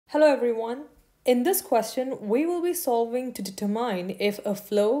Hello everyone. In this question, we will be solving to determine if a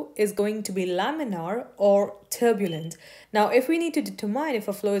flow is going to be laminar or turbulent. Now, if we need to determine if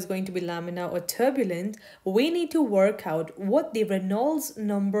a flow is going to be laminar or turbulent, we need to work out what the Reynolds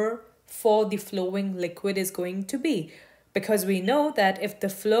number for the flowing liquid is going to be. Because we know that if the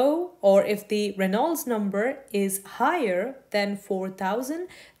flow or if the Reynolds number is higher than 4,000,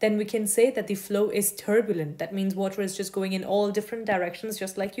 then we can say that the flow is turbulent. That means water is just going in all different directions,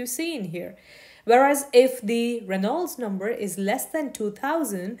 just like you see in here. Whereas if the Reynolds number is less than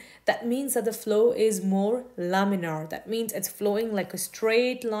 2,000, that means that the flow is more laminar. That means it's flowing like a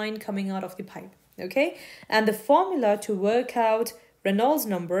straight line coming out of the pipe. Okay? And the formula to work out Reynolds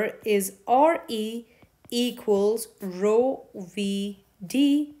number is RE equals rho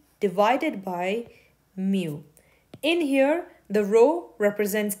VD divided by mu. In here, the rho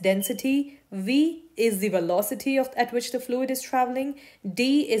represents density, V is the velocity at which the fluid is traveling,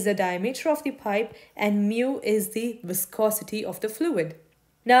 D is the diameter of the pipe, and mu is the viscosity of the fluid.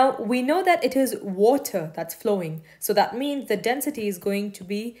 Now, we know that it is water that's flowing, so that means the density is going to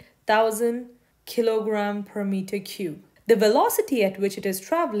be 1000 kilogram per meter cube. The velocity at which it is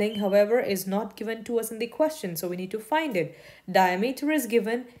traveling, however, is not given to us in the question, so we need to find it. Diameter is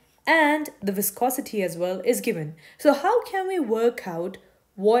given and the viscosity as well is given. So how can we work out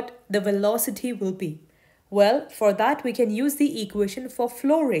what the velocity will be? Well, for that we can use the equation for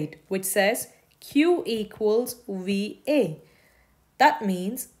flow rate, which says Q equals VA. That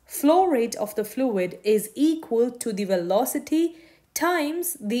means flow rate of the fluid is equal to the velocity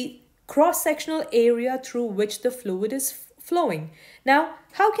times the cross-sectional area through which the fluid is flowing. Now,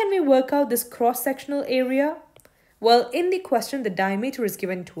 how can we work out this cross-sectional area? Well, in the question, the diameter is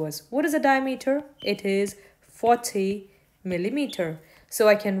given to us. What is the diameter? It is 40 millimeter. So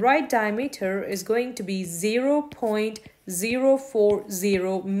I can write diameter is going to be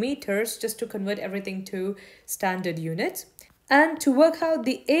 0.040 meters, just to convert everything to standard units. And to work out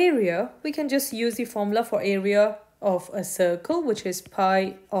the area, we can just use the formula for area of a circle, which is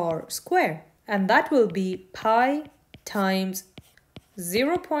pi r square, and that will be pi times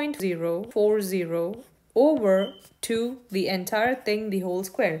 0.040 over 2, the entire thing, the whole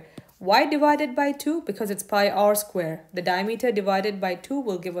square. Why divided by 2? Because it's pi r square. The diameter divided by 2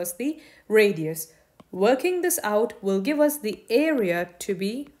 will give us the radius. Working this out will give us the area to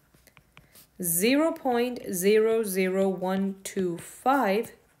be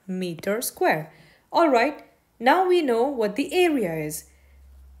 0.00125 meter square. All right. Now we know what the area is.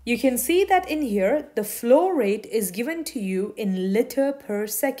 You can see that in here, the flow rate is given to you in liter per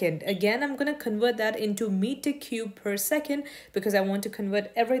second. Again, I'm going to convert that into meter cube per second because I want to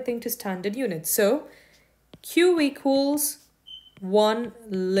convert everything to standard units. So, Q equals 1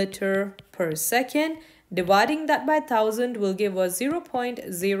 liter per second. Dividing that by 1000 will give us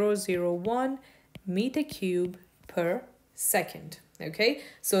 0.001 meter cube per second. Okay,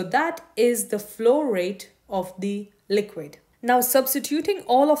 so that is the flow rate of the liquid. Now substituting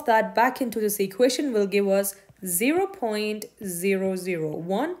all of that back into this equation will give us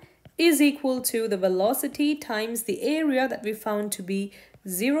 0.001 is equal to the velocity times the area that we found to be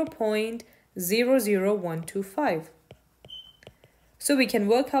 0.00125. So we can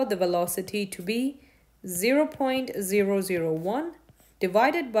work out the velocity to be 0.001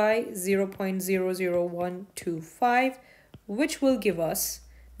 divided by 0.00125, which will give us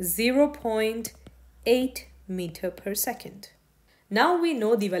 0.8 meter per second. Now we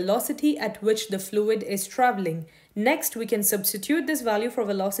know the velocity at which the fluid is traveling. Next, we can substitute this value for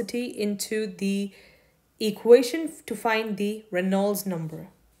velocity into the equation to find the Reynolds number.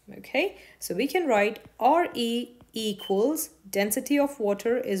 Okay, so we can write RE equals density of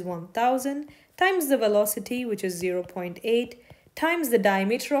water is 1000 times the velocity, which is 0.8, times the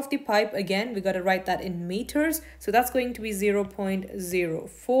diameter of the pipe. Again, we got to write that in meters. So that's going to be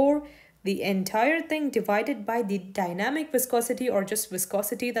 0.04. The entire thing divided by the dynamic viscosity, or just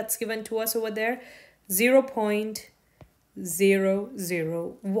viscosity that's given to us over there,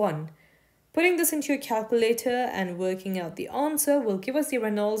 0.001. Putting this into your calculator and working out the answer will give us the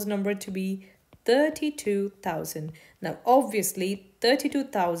Reynolds number to be 32,000. Now, obviously,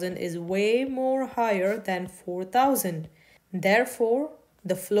 32,000 is way more higher than 4,000. Therefore,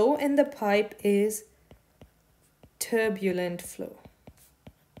 the flow in the pipe is turbulent flow.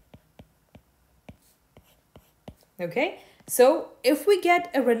 Okay, so if we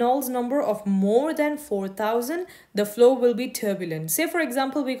get a Reynolds number of more than 4,000, the flow will be turbulent. Say, for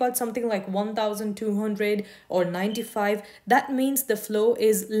example, we got something like 1,200 or 95. That means the flow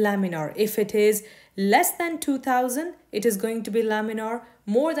is laminar. If it is less than 2,000, it is going to be laminar.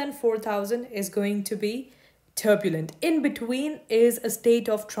 More than 4,000 is going to be turbulent. In between is a state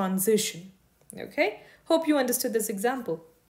of transition. Okay, hope you understood this example.